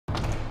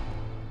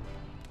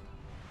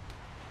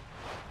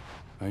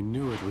I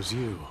knew it was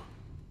you.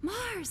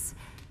 Mars!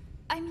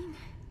 I mean,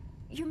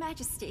 Your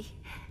Majesty.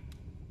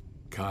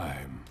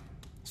 Kaim,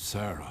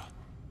 Sarah,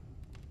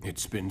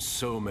 it's been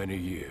so many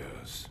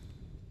years.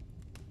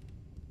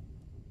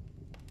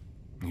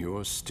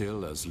 You're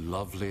still as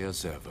lovely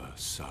as ever,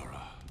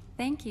 Sarah.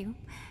 Thank you.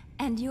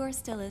 And you're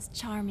still as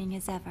charming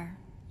as ever,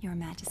 Your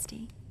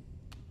Majesty.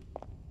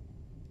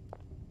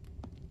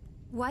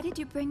 Why did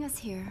you bring us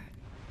here?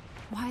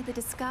 Why the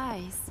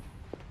disguise?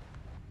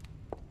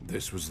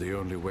 This was the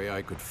only way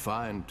I could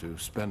find to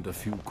spend a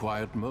few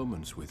quiet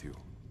moments with you.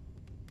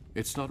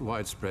 It's not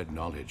widespread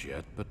knowledge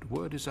yet, but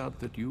word is out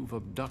that you've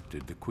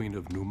abducted the Queen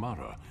of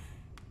Numara.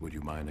 Would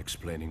you mind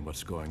explaining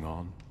what's going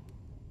on?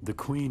 The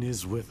Queen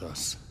is with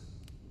us.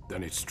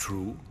 Then it's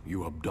true?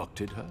 You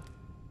abducted her?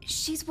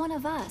 She's one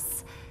of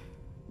us.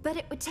 But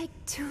it would take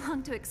too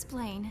long to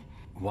explain.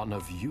 One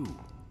of you?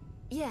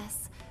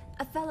 Yes,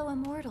 a fellow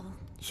immortal.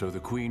 So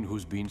the Queen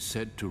who's been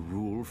said to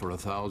rule for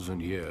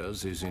 1,000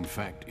 years is in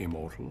fact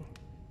immortal?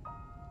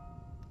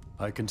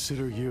 I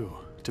consider you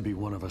to be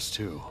one of us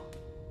too.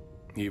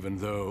 Even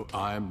though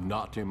I'm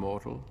not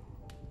immortal?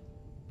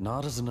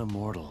 Not as an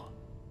immortal,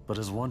 but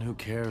as one who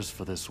cares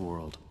for this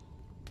world.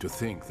 To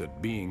think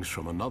that beings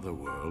from another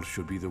world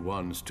should be the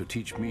ones to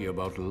teach me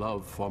about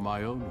love for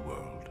my own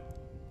world.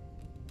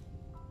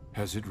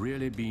 Has it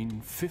really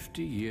been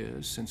 50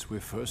 years since we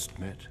first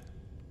met?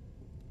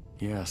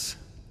 Yes.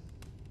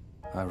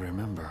 I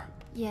remember.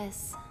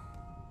 Yes.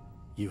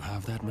 You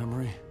have that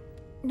memory?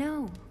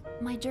 No,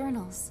 my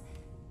journals.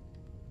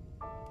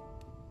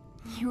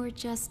 You were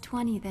just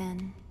 20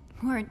 then,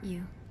 weren't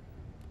you?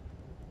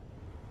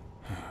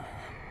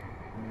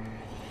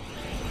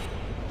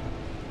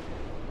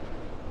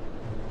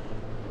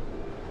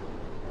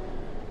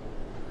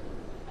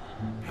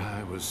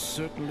 I was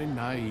certainly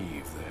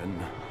naive then,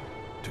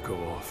 to go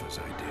off as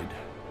I did.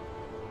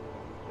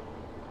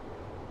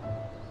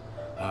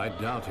 I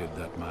doubted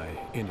that my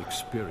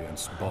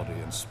inexperienced body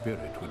and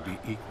spirit would be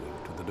equal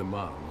to the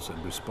demands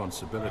and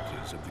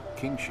responsibilities of the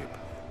kingship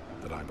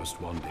that I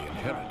must one day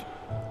inherit,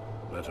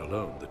 let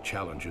alone the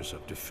challenges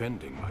of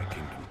defending my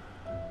kingdom.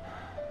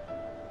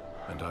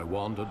 And I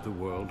wandered the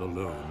world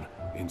alone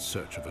in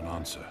search of an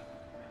answer.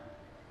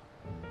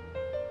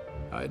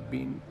 I'd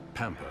been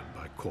pampered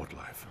by court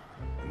life,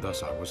 and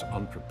thus I was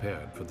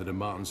unprepared for the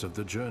demands of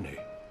the journey.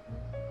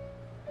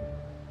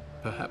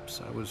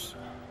 Perhaps I was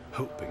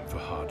hoping for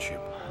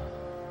hardship,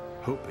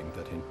 hoping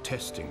that in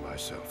testing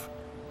myself,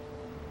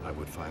 I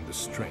would find the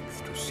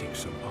strength to seek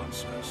some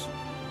answers.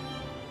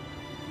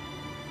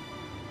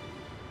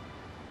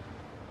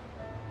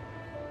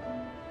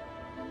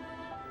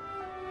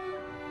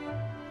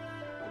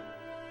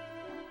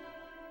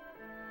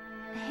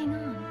 Hang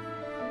on.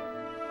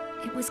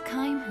 It was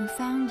Kaim who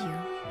found you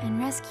and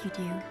rescued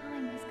you.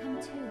 Kaim has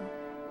come too.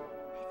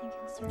 I think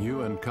he'll survive.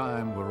 You and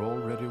Kaim were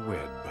already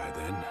wed by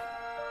then.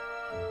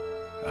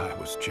 I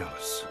was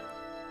jealous.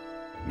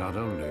 Not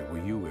only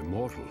were you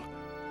immortal,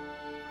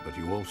 but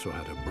you also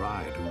had a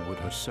bride who would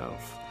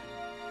herself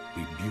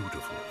be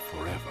beautiful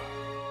forever.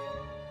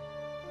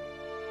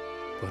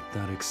 But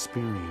that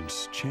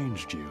experience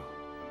changed you.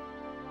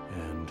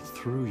 And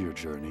through your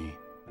journey,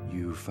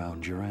 you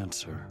found your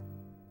answer.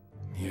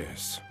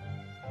 Yes.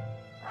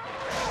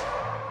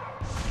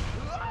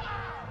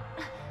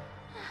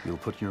 You'll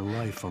put your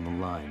life on the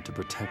line to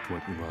protect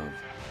what you love.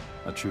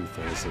 A truth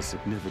that is as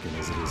significant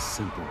as it is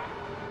simple.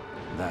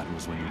 That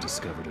was when you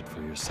discovered it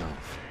for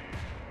yourself.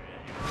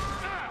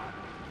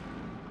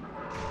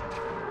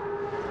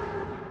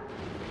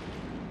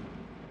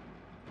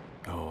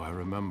 Oh, I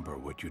remember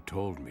what you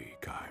told me,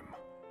 Kaim.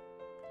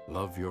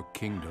 Love your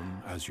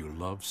kingdom as you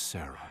love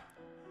Sarah.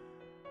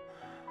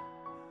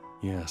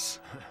 Yes,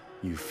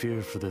 you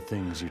fear for the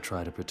things you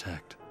try to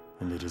protect,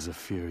 and it is a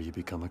fear you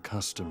become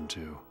accustomed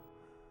to.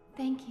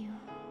 Thank you.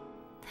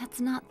 That's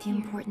not the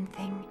important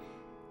thing.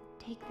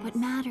 Take this. What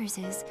matters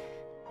is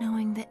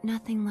knowing that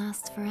nothing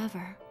lasts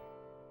forever.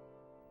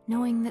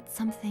 Knowing that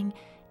something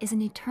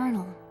isn't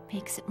eternal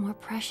makes it more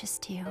precious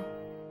to you.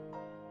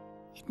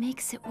 It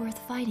makes it worth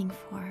fighting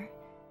for.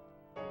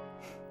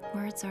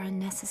 Words are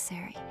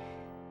unnecessary.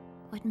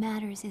 What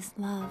matters is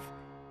love,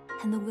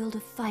 and the will to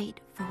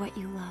fight for what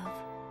you love.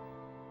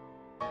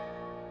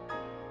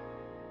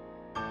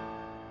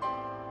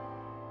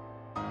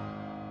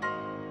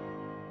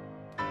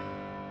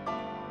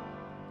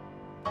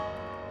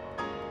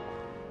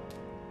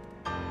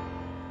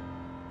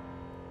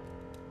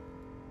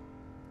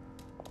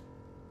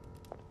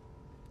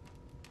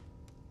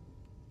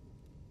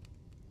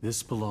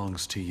 This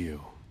belongs to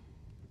you.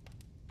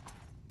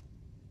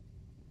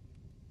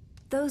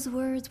 Those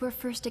words were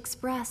first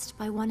expressed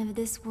by one of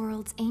this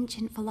world's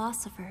ancient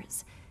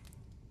philosophers.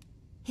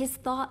 His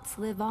thoughts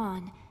live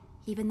on,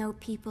 even though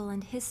people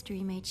and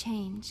history may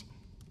change.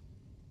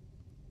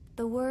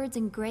 The words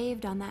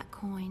engraved on that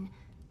coin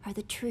are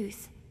the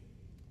truth.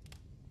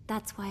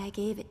 That's why I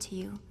gave it to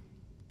you.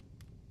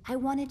 I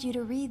wanted you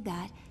to read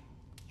that,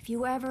 if you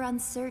were ever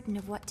uncertain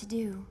of what to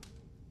do.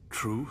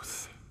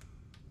 Truth?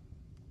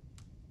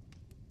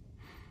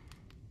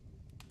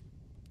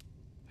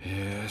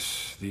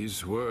 Yes,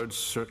 these words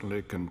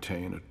certainly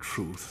contain a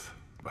truth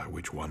by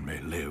which one may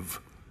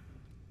live.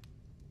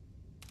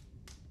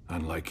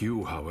 Unlike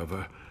you,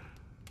 however,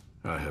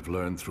 I have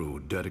learned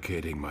through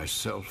dedicating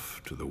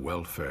myself to the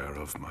welfare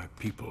of my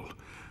people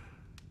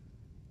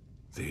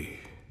the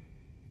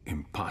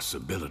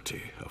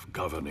impossibility of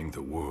governing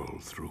the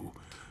world through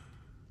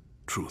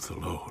truth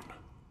alone.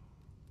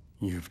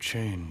 You've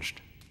changed.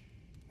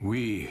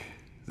 We,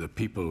 the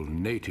people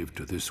native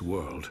to this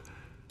world,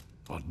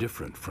 are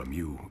different from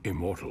you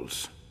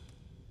immortals.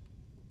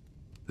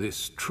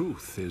 This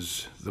truth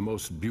is the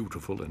most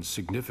beautiful and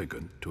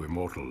significant to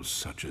immortals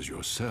such as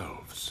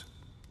yourselves.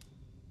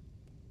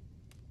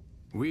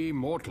 We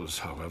mortals,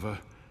 however,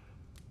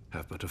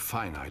 have but a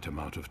finite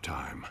amount of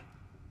time.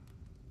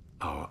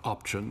 Our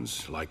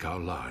options, like our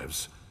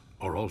lives,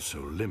 are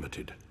also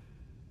limited.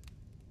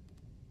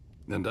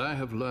 And I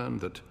have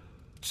learned that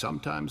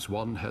sometimes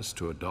one has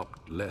to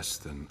adopt less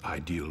than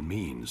ideal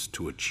means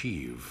to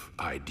achieve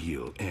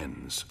ideal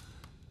ends.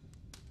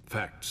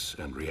 Facts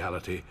and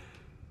reality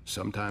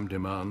sometimes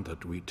demand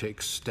that we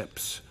take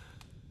steps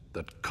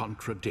that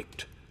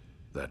contradict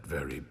that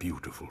very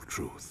beautiful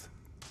truth.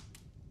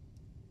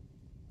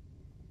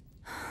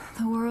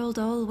 The world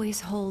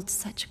always holds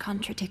such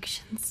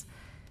contradictions.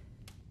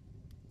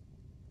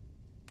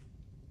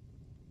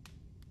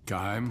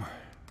 Gaim,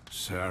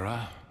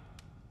 Sarah,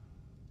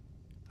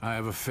 I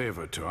have a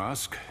favor to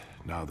ask,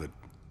 now that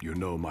you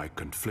know my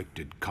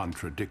conflicted,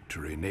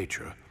 contradictory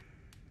nature.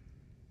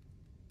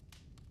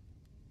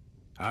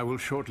 I will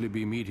shortly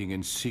be meeting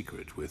in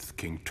secret with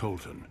King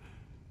Tolton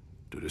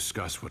to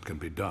discuss what can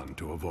be done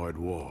to avoid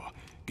war,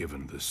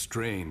 given the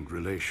strained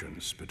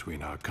relations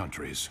between our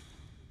countries.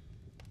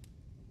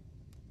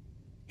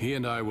 He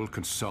and I will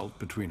consult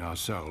between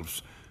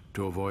ourselves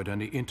to avoid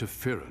any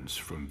interference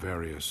from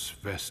various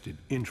vested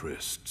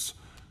interests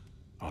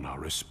on our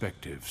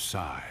respective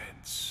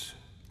sides.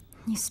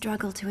 You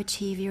struggle to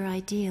achieve your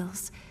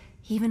ideals,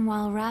 even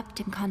while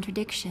wrapped in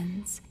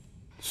contradictions.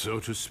 So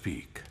to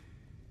speak.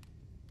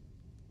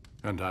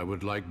 And I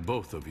would like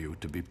both of you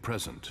to be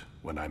present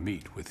when I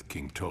meet with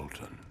King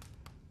Tolton.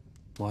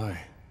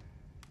 Why?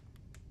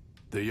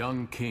 The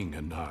young king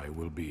and I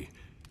will be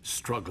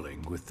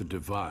struggling with the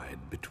divide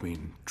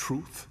between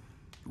truth,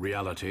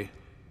 reality,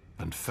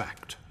 and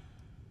fact.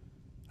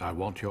 I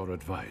want your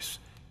advice,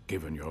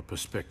 given your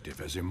perspective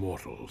as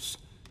immortals.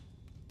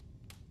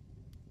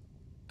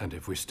 And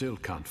if we still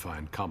can't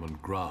find common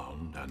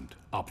ground and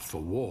opt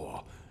for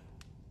war,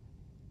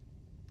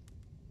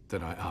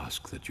 then I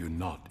ask that you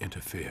not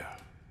interfere.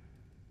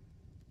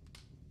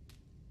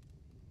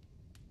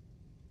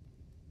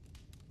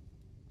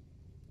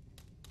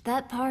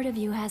 That part of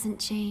you hasn't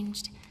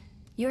changed.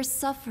 You're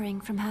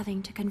suffering from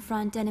having to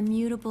confront an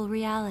immutable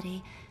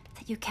reality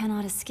that you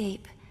cannot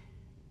escape.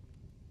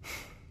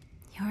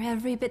 You're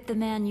every bit the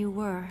man you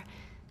were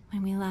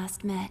when we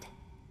last met.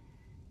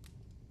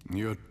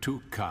 You're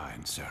too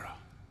kind, Sarah.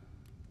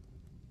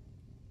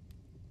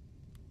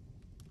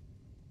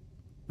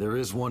 There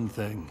is one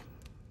thing.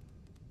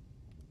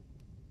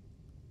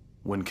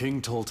 When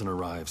King Tolton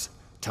arrives,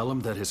 tell him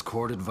that his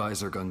court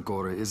advisor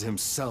Gongora is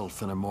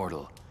himself an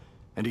immortal,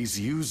 and he's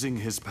using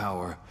his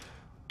power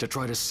to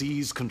try to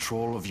seize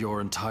control of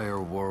your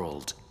entire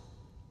world.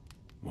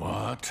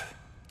 What?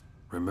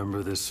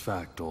 Remember this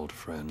fact, old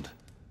friend,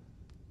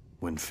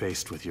 when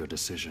faced with your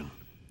decision.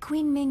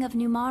 Queen Ming of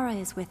Numara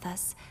is with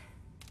us.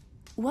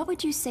 What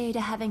would you say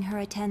to having her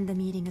attend the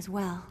meeting as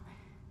well?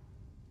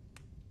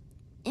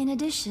 In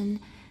addition,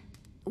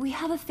 we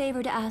have a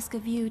favor to ask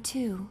of you,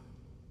 too.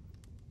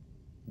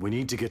 We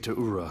need to get to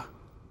Ura.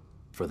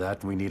 For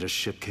that, we need a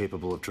ship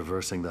capable of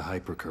traversing the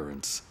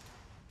hypercurrents.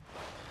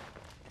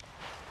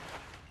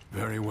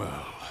 Very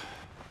well.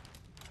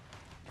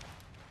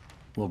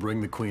 We'll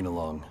bring the Queen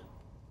along.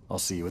 I'll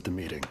see you at the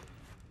meeting.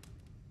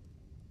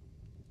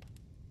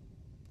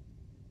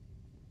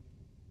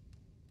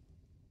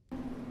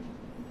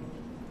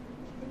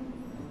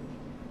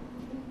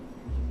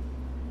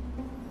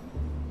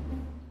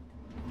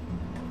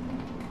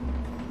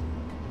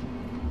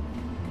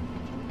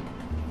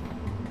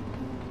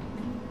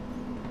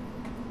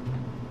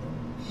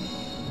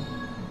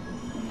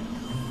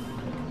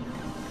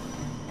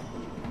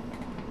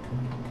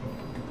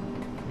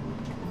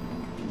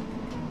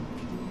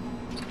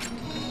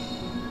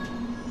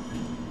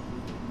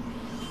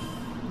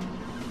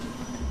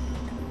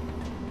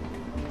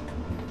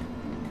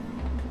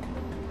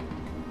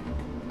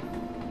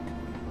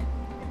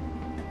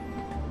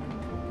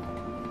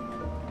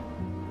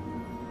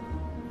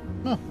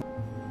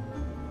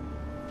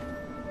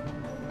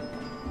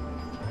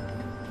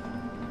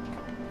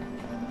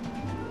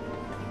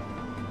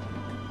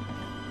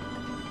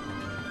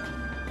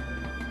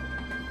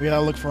 We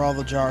gotta look for all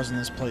the jars in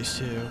this place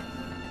too.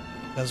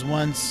 Because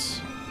once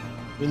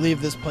we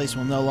leave this place,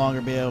 we'll no longer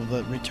be able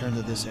to return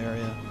to this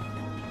area.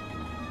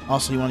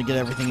 Also, you want to get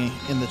everything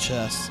in the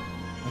chest.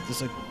 Like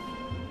this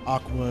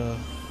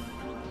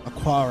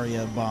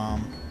Aquaria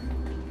bomb.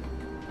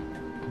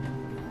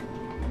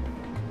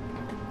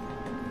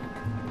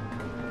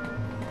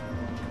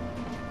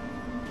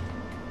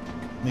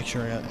 Make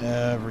sure I got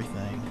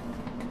everything.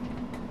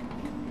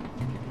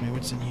 Wait,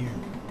 what's in here?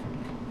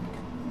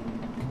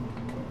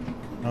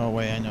 Oh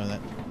wait, I know that.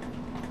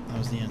 That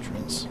was the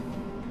entrance.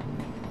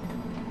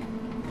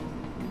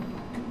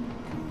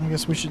 I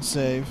guess we should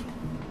save.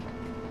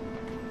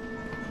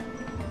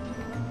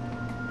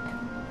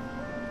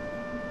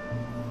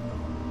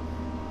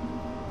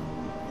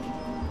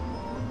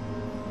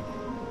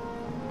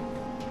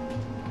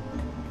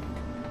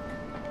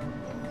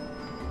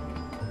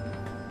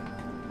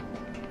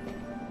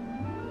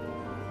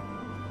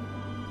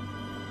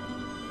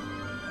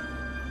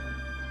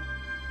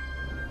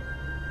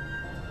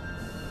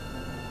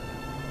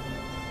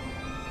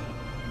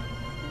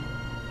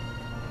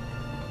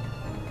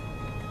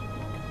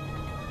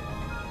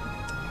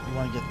 You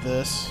want to get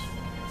this.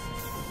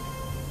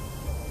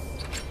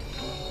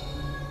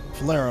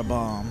 Flare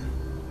bomb.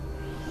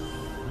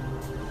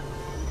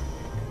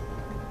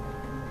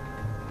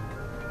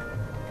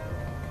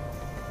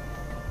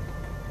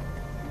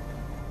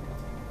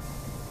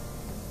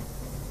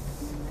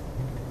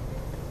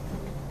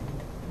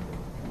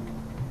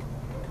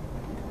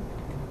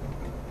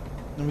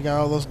 Then we got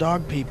all those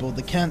dog people,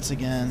 the Kents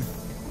again,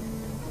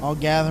 all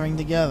gathering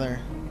together.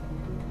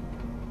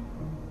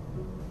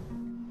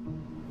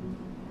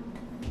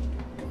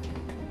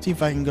 See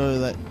if I can go to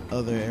that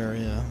other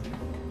area.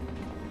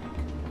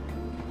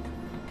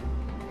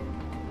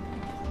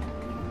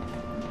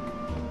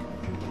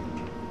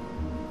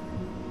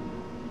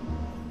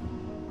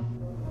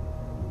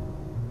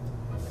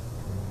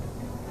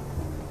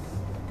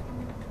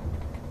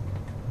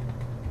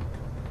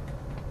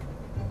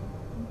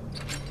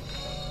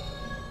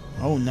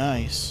 Oh,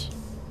 nice.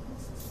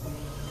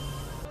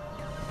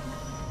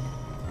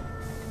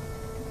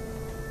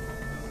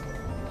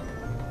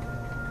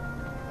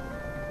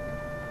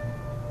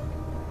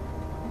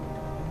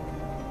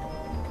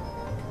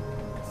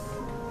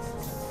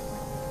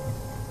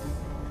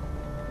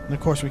 And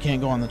of course we can't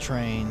go on the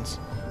trains.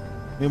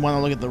 We want to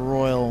look at the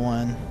royal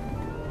one.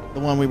 The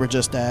one we were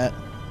just at.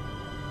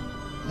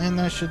 And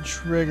that should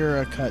trigger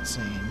a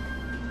cutscene.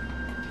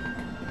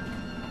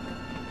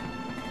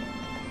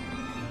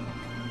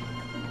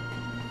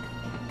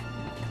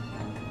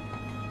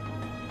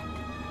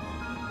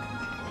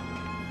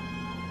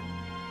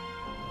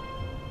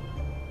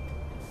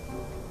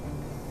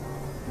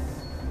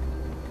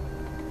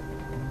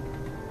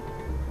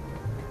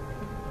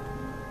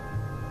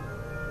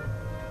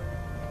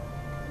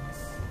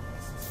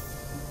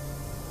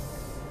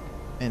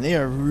 And they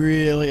are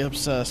really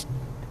obsessed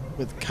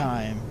with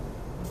Kime.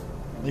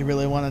 They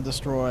really want to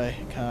destroy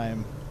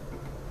Kime.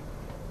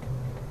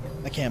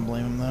 I can't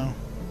blame them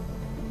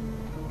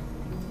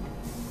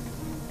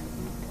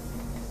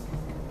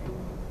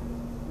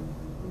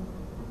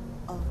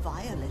though. A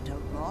violet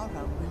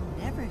aurora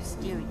will never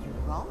steer you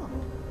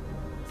wrong.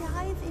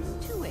 Dive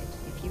into it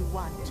if you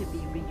want to be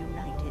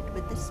reunited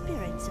with the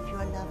spirits of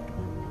your loved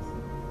ones.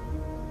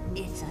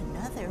 It's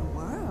another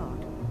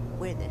world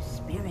where the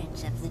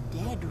spirits of the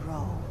dead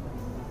roam.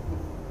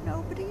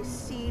 Nobody's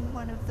seen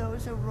one of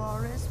those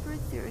auroras for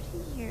 30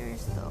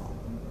 years, though.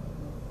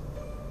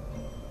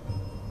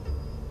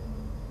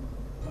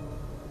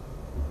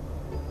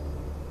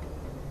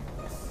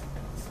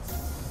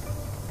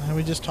 And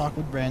we just talk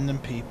with random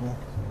people.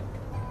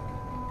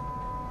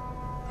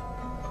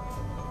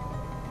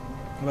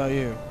 What about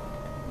you?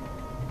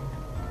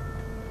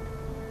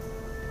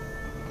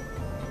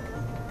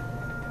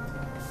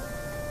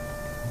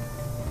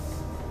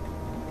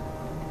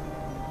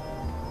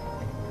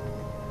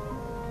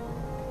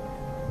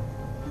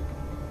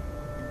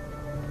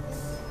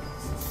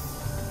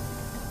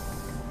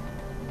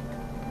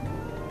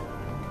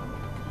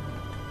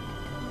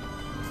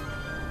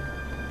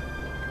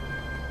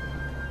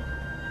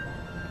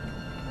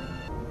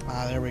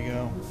 Ah, there we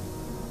go.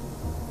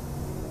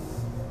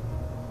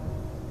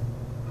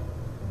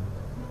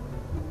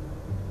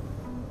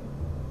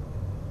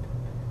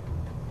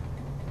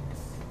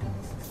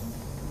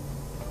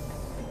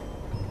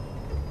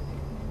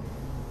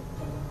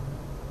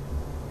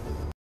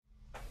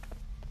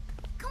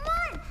 Come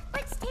on,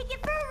 let's take it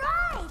for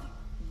a ride.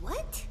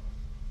 What?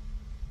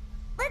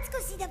 Let's go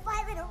see the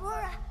violet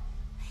aurora.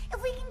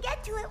 If we can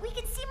get to it, we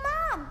can see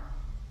Mom.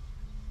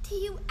 Do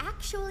you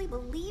actually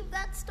believe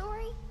that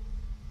story?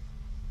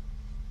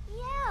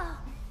 Yeah.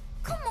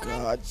 Come on,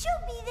 God. she'll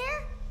be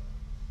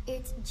there.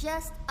 It's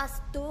just a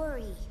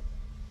story.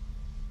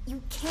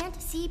 You can't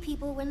see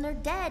people when they're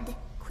dead.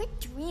 Quit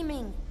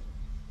dreaming.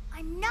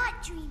 I'm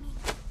not dreaming.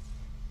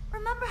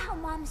 Remember how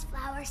Mom's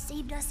flower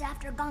saved us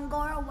after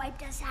Gongora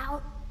wiped us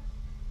out?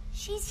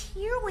 She's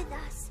here with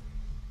us.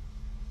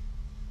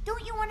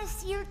 Don't you want to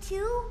see her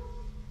too?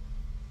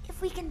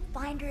 If we can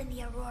find her in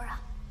the aurora,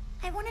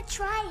 I want to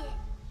try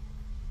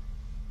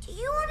it. Do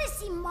you want to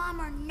see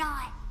Mom or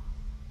not?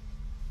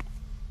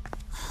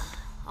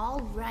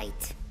 All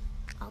right.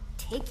 I'll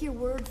take your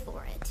word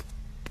for it.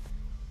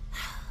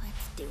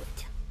 Let's do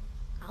it.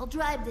 I'll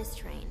drive this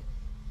train.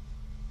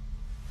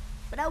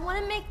 But I want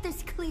to make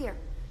this clear.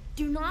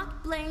 Do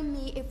not blame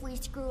me if we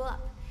screw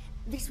up.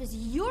 This was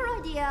your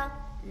idea,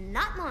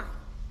 not mine.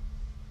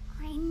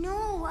 I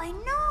know, I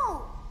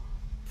know.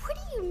 What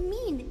do you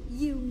mean,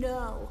 you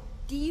know?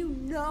 Do you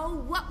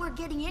know what we're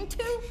getting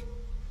into?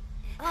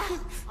 Ugh,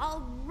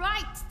 all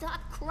right,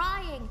 stop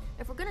crying.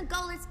 If we're gonna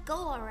go, let's go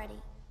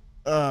already.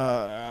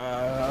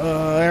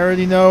 I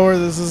already know where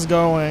this is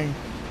going.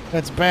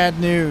 That's bad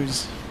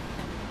news.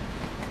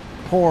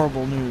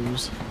 Horrible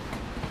news.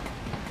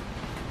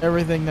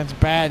 Everything that's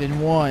bad in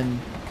one,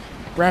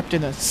 wrapped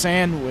in a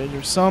sandwich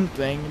or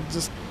something.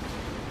 Just,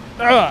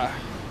 Here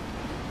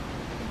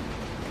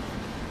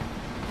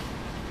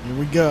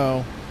we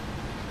go.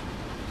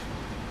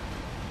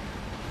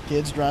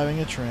 Kids driving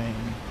a train.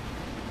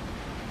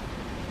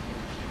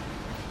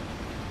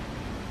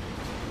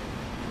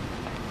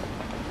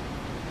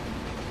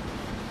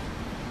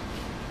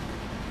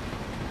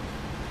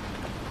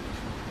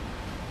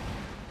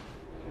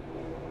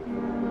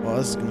 Well,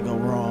 this is gonna go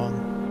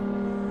wrong.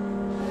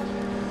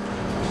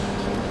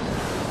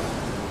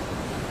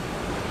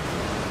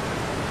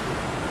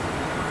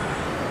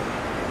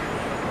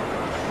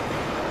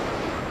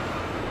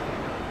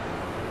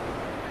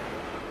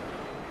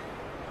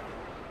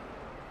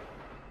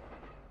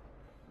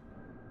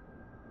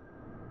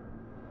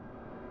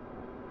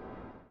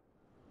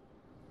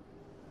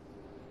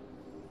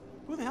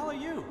 Who the hell are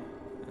you?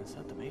 It's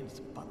not the maid, it's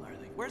the butler, I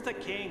think. Where's the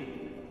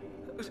king?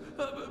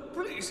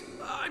 Please,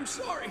 I'm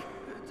sorry.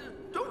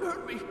 Don't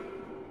hurt me.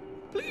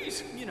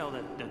 Please. You know,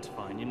 that's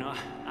fine. You know,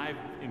 I've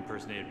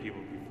impersonated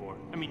people before.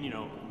 I mean, you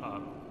know,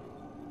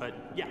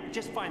 but yeah,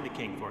 just find the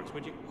king for us,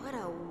 would you? What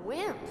a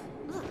wimp.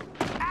 Ugh.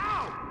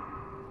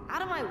 Ow!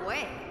 Out of my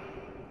way.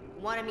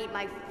 Want to meet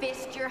my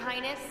fist, your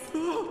highness?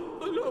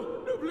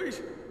 Oh, no,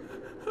 please.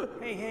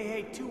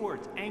 Hey, 2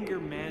 words. Anger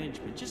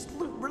management. Just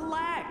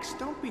relax.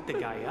 Don't beat the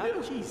guy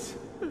up. Jeez.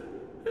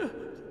 Yeah,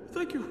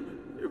 thank you.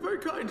 You're very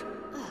kind.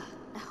 Ugh.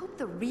 I hope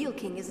the real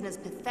king isn't as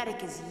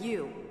pathetic as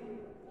you.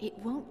 It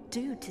won't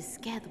do to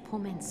scare the poor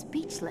man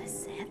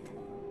speechless, Seth.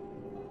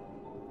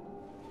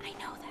 I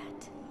know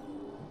that.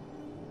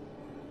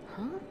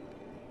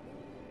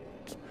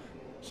 Huh?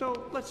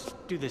 So, let's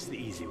do this the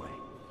easy way.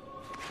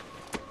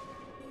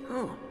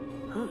 Oh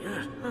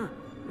yes.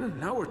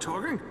 Now we're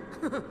talking.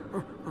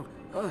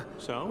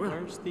 So,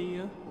 where's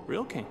the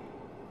real king?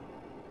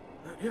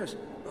 Yes.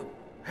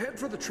 Head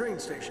for the train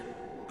station.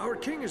 Our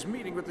king is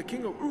meeting with the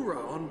king of Ura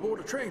on board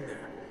a train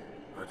there.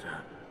 But,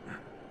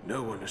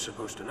 no one is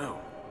supposed to know.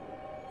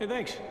 Hey,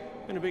 thanks.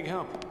 Been a big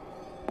help.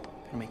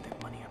 Gotta make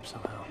that money up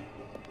somehow.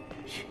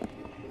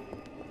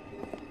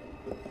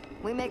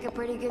 We make a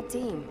pretty good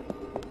team.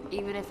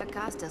 Even if it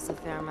cost us a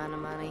fair amount of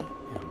money.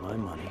 Yeah, my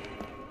money.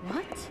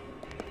 What?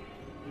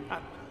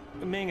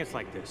 Ming, it's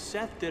like this.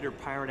 Seth did her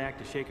pirate act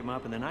to shake him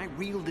up, and then I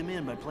reeled him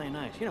in by playing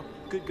nice. You know,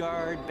 good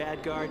guard,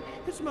 bad guard.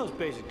 It's the most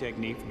basic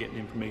technique for getting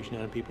information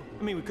out of people.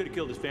 I mean, we could have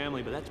killed his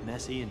family, but that's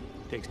messy and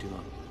takes too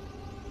long.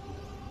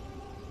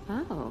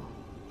 Oh,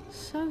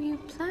 so you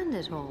planned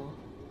it all?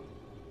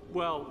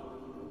 Well,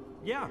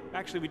 yeah,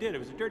 actually we did. It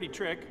was a dirty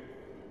trick.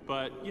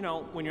 But, you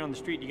know, when you're on the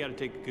street, you gotta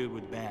take the good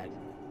with the bad.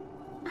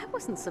 I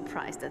wasn't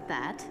surprised at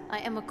that. I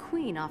am a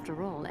queen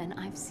after all, and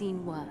I've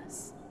seen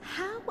worse.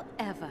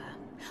 However,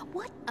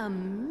 what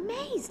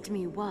amazed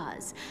me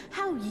was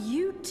how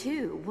you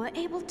two were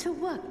able to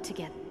work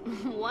together.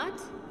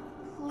 What?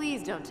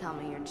 Please don't tell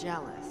me you're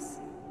jealous.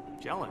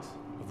 Jealous?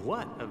 Of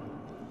what? Of...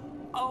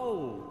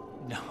 Oh,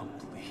 no,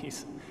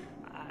 please.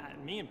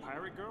 Me and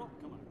Pirate Girl?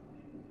 Come on.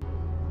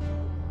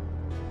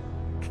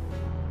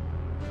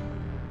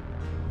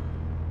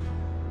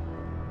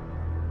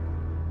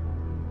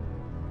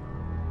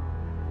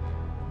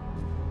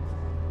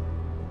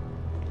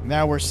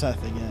 Now we're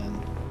Seth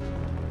again.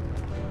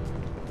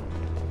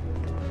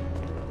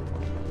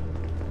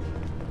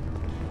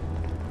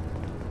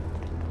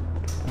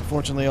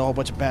 Unfortunately, a whole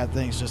bunch of bad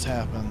things just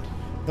happened.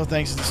 No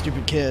thanks to the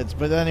stupid kids.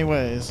 But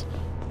anyways,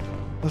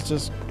 let's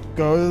just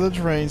go to the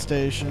train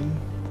station.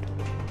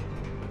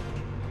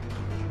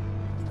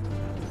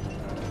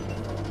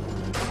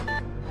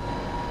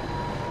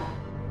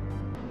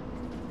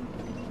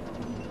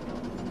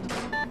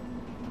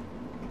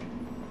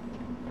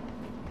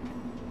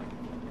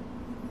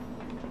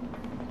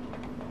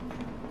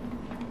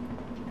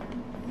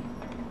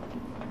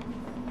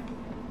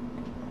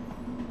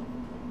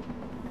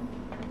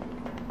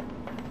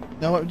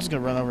 You know what? We're just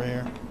gonna run over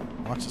here.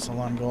 Watch this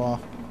alarm go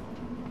off.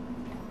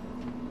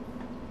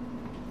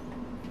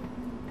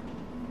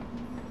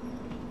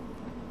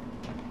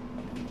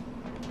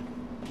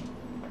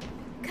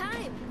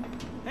 Kime!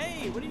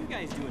 Hey, what are you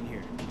guys doing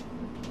here?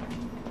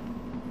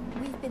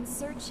 We've been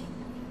searching.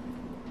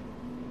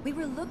 We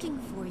were looking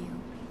for you.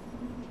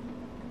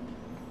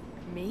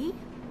 Me?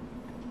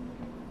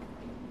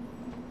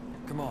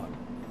 Come on.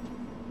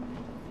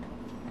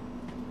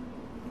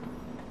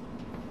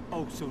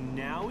 Oh, so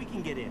now we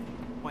can get in.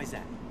 Why's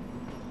that?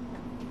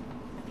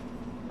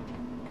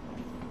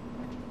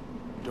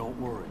 Don't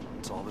worry,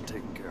 it's all been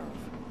taken care of.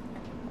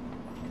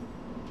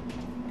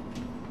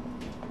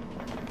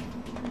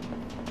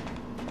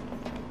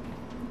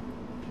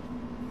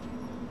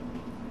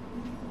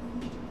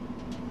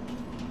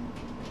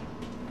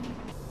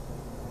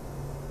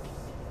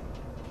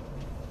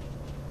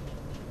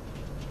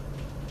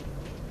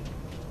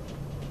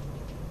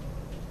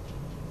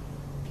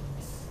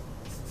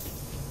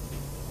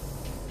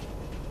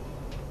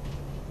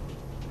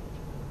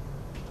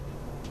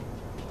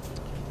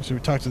 So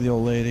we talked to the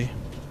old lady.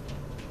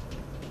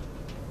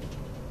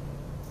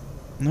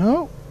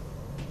 No.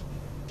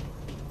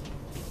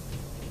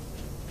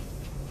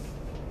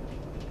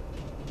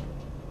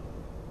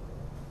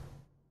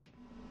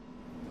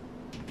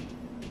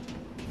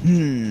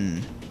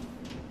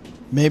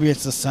 Maybe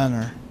it's the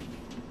center.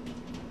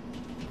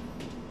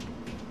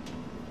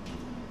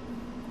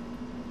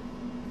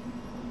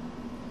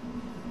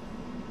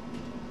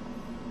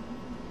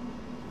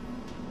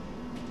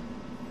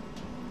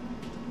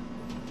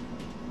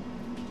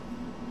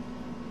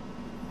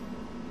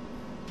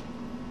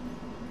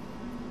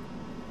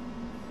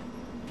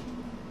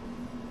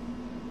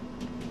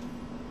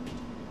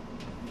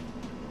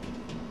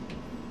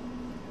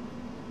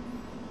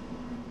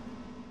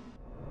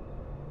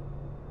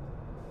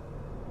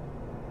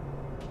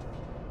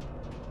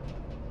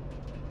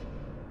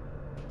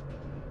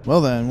 Well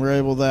then, we're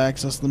able to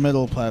access the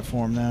middle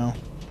platform now.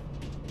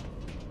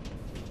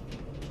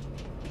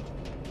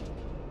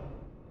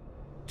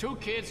 Two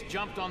kids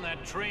jumped on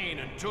that train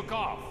and took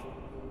off.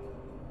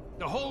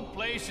 The whole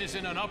place is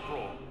in an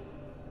uproar.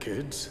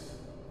 Kids?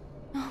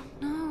 Oh,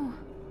 no.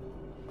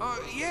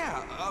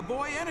 Yeah, a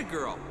boy and a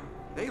girl.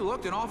 They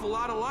looked an awful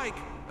lot alike.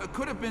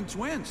 Could have been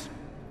twins.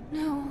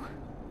 No.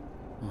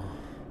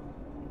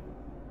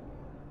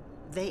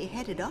 They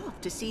headed off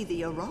to see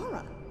the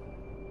Aurora.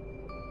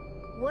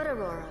 What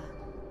Aurora?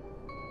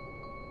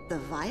 The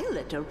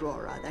Violet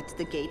Aurora, that's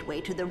the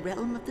gateway to the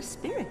realm of the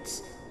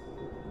spirits.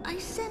 I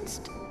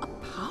sensed a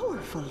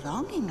powerful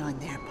longing on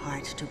their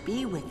part to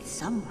be with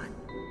someone.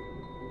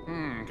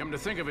 Come to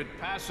think of it,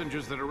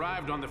 passengers that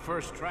arrived on the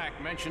first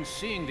track mentioned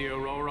seeing the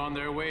Aurora on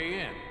their way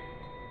in.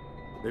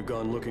 They've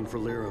gone looking for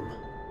Lirum.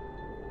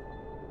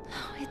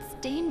 Oh, it's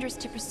dangerous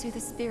to pursue the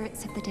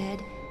spirits of the dead.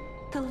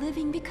 The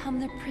living become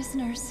their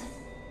prisoners.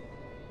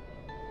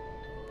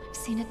 I've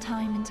seen it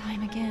time and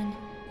time again.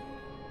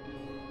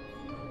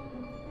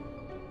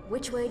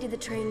 Which way did the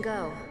train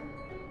go?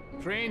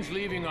 Trains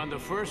leaving on the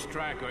first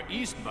track are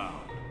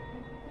eastbound.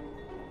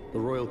 The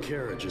royal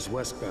carriage is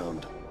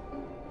westbound.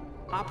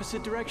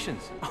 Opposite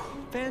directions. Oh,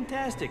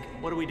 fantastic.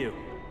 What do we do?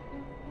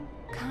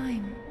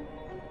 Kaim.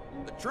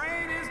 The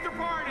train is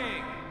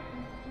departing!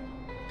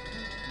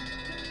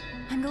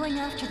 I'm going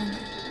after them.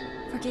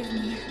 Forgive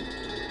me.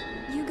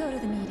 You go to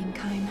the meeting,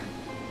 Kaim.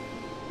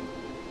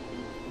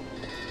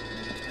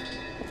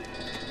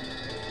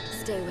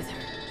 Stay with her.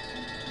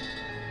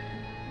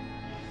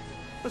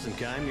 Listen,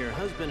 Kaim, your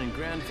husband and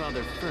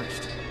grandfather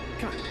first.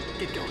 Come on,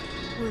 get going.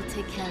 We'll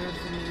take care of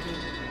the meeting.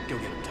 Go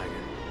get him, Tiger.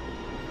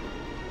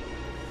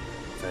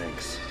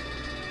 Thanks.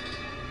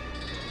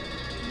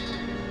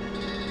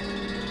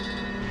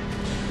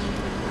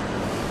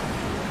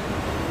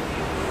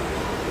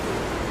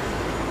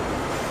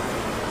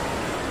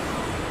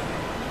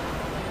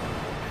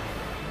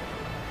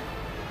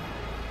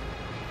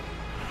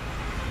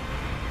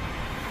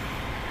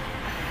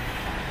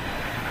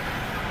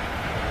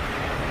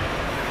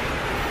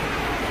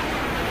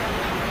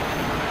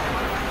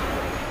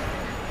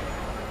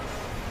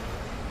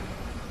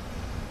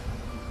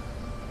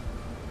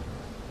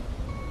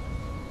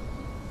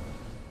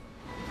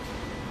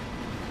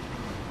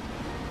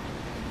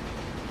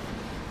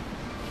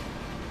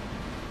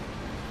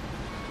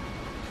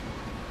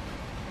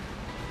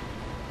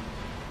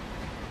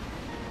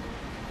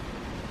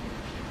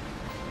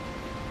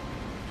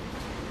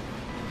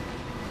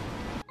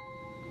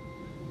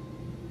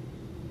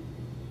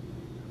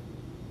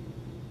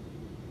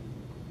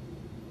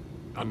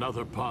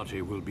 Another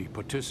party will be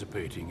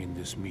participating in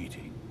this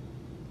meeting.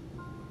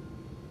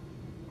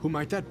 Who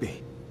might that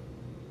be?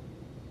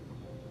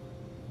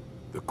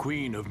 The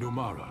Queen of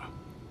Numara.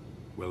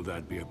 Will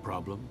that be a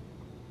problem?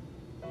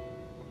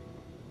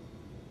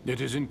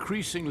 It is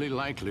increasingly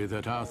likely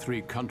that our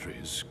three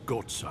countries,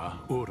 Gohtza,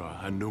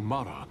 Ura, and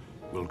Numara,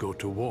 will go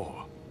to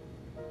war.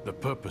 The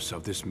purpose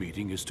of this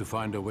meeting is to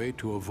find a way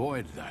to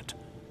avoid that.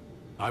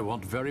 I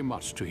want very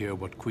much to hear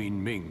what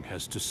Queen Ming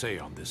has to say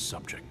on this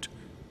subject.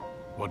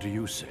 What do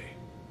you say?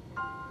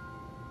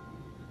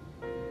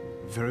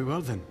 Very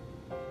well then.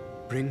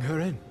 Bring her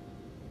in.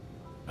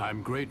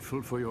 I'm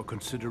grateful for your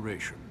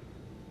consideration.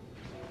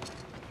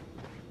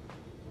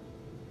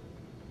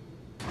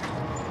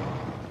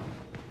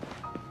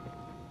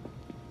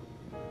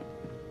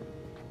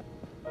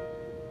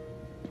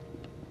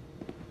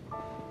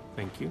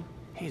 Thank you.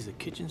 Hey, is the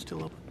kitchen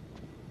still open?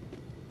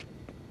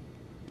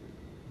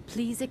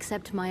 Please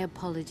accept my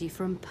apology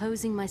for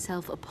imposing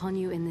myself upon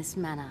you in this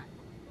manner.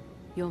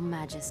 Your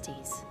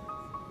Majesties.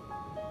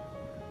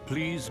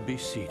 Please be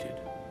seated.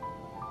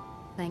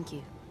 Thank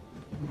you.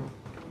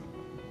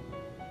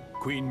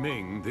 Queen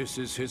Ming, this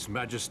is His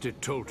Majesty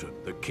Tolton,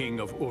 the King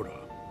of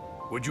Ura.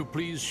 Would you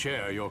please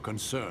share your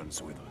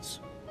concerns with us?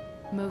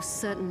 Most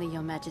certainly,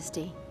 Your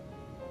Majesty.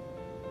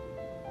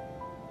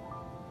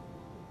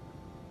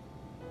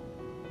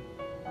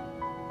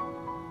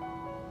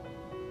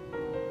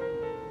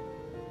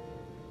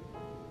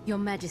 Your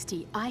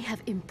Majesty, I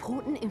have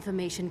important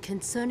information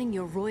concerning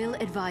your royal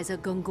advisor,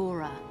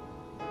 Gongora.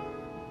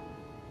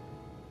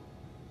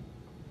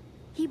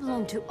 He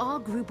belonged to our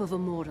group of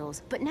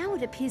immortals, but now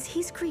it appears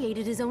he's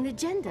created his own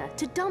agenda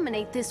to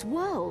dominate this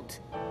world.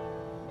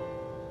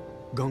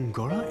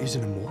 Gongora is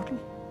an immortal?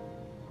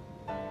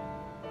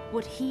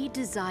 What he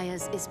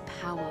desires is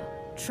power.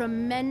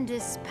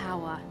 Tremendous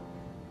power.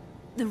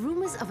 The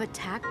rumors of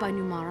attack by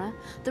Numara,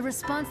 the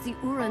response the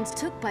Urans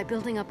took by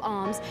building up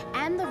arms,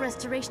 and the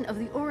restoration of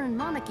the Uran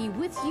monarchy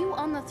with you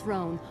on the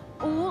throne,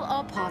 all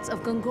are parts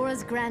of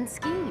Gongora's grand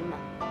scheme.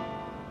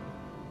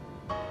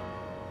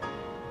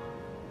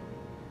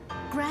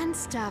 Grand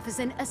Staff is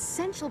an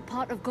essential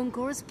part of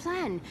Gongora's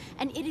plan,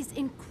 and it is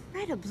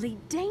incredibly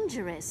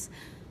dangerous.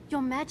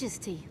 Your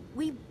Majesty,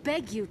 we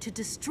beg you to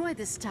destroy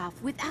the staff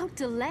without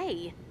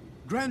delay.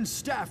 Grand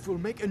Staff will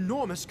make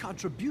enormous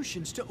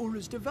contributions to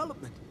Ura's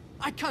development.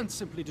 I can't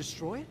simply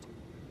destroy it.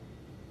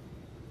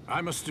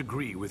 I must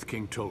agree with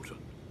King Tolton.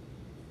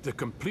 The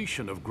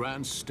completion of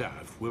Grand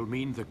Staff will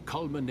mean the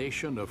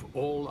culmination of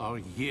all our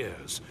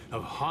years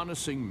of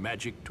harnessing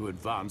magic to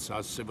advance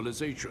our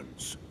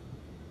civilizations.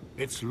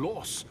 Its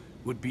loss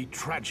would be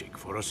tragic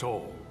for us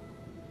all.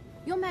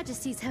 Your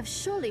Majesties have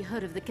surely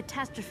heard of the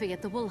catastrophe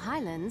at the Wool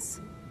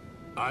Highlands.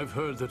 I've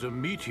heard that a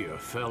meteor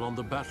fell on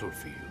the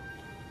battlefield.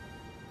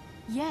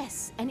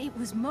 Yes, and it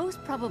was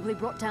most probably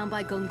brought down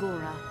by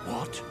Gongora.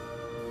 What?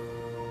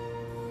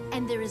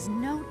 And there is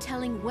no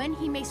telling when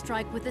he may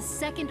strike with a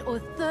second or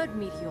third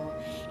meteor.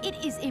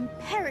 It is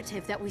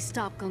imperative that we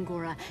stop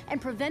Gongora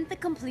and prevent the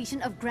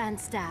completion of Grand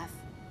Staff.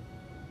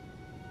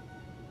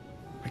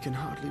 I can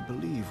hardly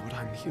believe what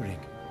I'm hearing.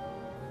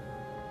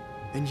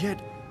 And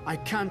yet, I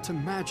can't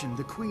imagine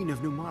the Queen of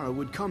Numara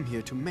would come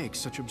here to make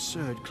such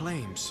absurd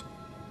claims.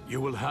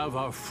 You will have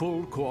our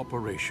full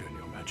cooperation,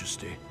 Your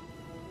Majesty.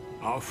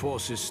 Our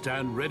forces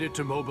stand ready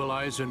to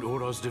mobilize in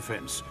Ura's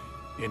defense,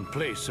 in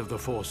place of the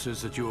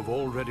forces that you have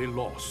already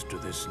lost to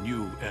this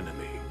new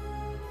enemy.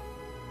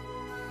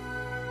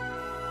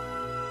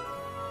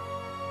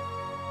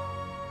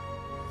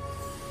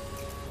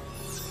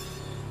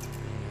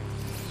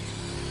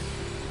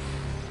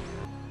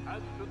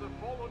 As to the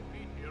fallen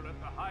meteor at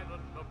the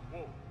Highlands of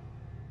Wool,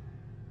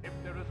 if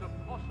there is a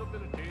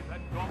possibility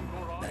that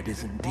Gongora... That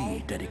is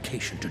indeed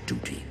dedication to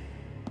duty.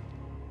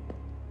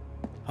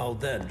 How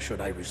then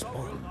should I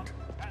respond?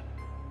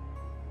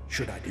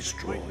 Should I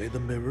destroy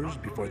the mirrors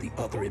before the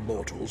other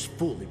immortals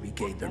fully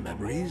regain their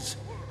memories?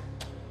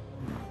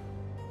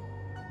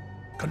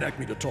 Connect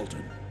me to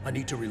Tolton. I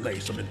need to relay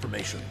some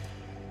information.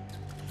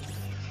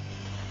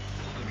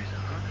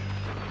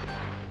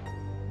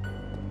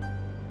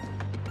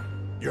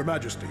 Your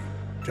Majesty,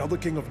 tell the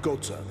King of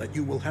Gohtza that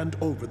you will hand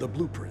over the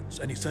blueprints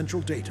and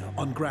essential data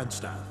on Grand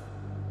Staff.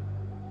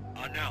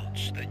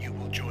 Announce that you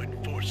will join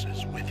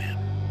forces with him.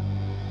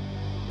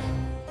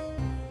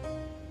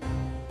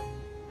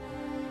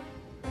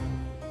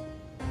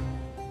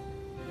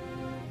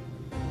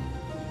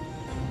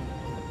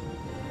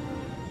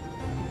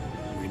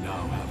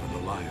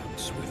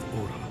 With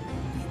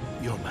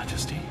Ura. Your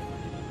Majesty?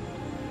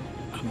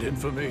 And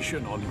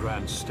information on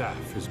Grand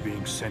Staff is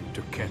being sent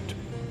to Kent.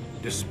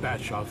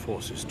 Dispatch our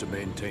forces to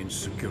maintain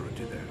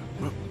security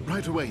there.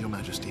 Right away, Your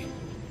Majesty.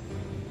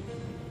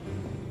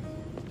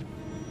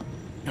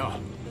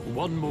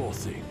 One more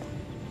thing.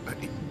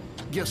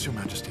 Yes, Your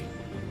Majesty.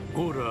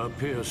 Ura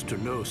appears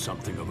to know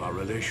something of our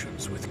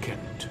relations with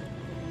Kent.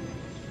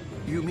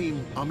 You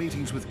mean our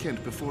meetings with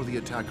Kent before the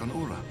attack on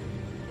Ura?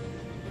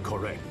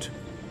 Correct.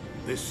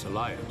 This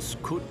alliance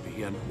could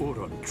be an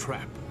Uran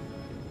trap.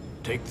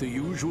 Take the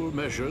usual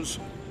measures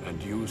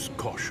and use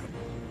caution.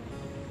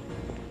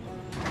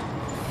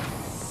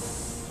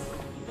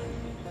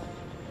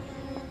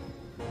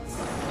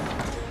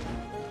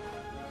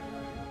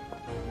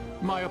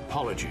 My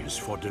apologies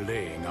for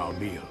delaying our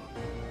meal.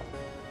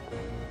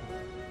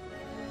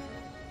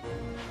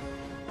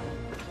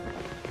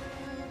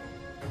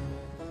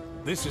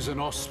 This is an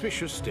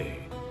auspicious day.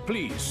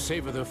 Please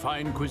savor the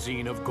fine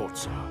cuisine of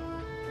Gohtza.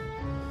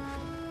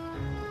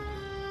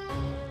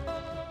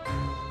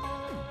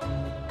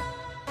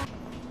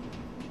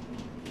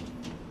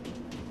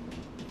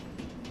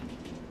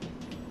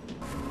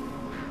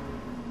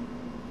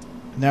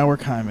 Now we're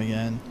Kime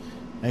again.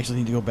 I actually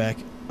need to go back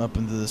up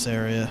into this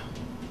area.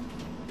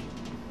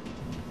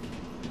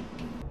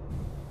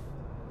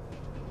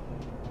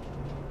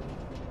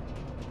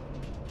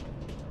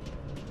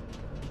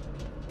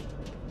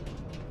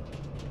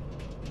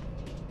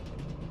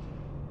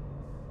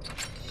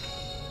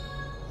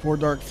 Four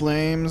dark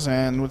flames,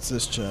 and what's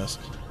this chest?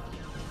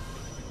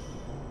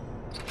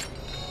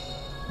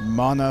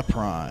 Mana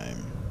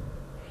Prime.